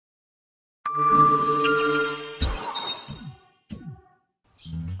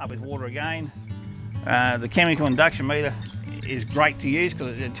Up with water again. The chemical induction meter is great to use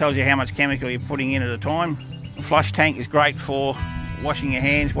because it tells you how much chemical you're putting in at a time. The flush tank is great for washing your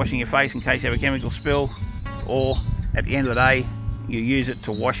hands, washing your face in case you have a chemical spill, or at the end of the day you use it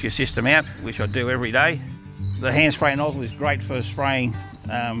to wash your system out, which I do every day. The hand spray nozzle is great for spraying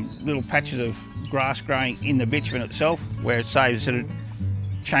little patches of grass growing in the bitumen itself, where it saves instead of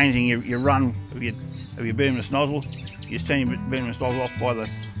changing your run of your boomless nozzle, you just turn your boomless nozzle off by the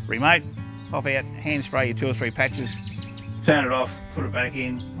remote, pop out, hand spray your 2 or 3 patches, turn it off, put it back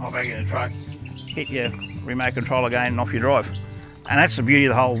in, hop back in the truck, hit your remote control again and off you drive. And that's the beauty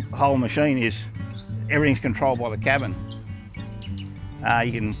of the whole machine, is everything's controlled by the cabin.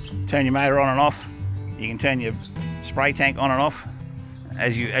 You can turn your motor on and off, you can turn your spray tank on and off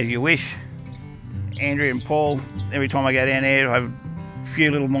as you wish. Andrea and Paul, every time I go down there, I have a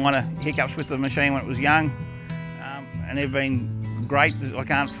few little minor hiccups with the machine when it was young, and they've been great. I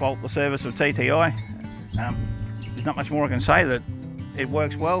can't fault the service of TTI. There's not much more I can say. That it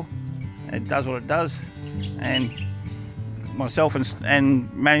works well, it does what it does, and myself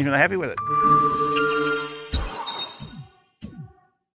and management are happy with it.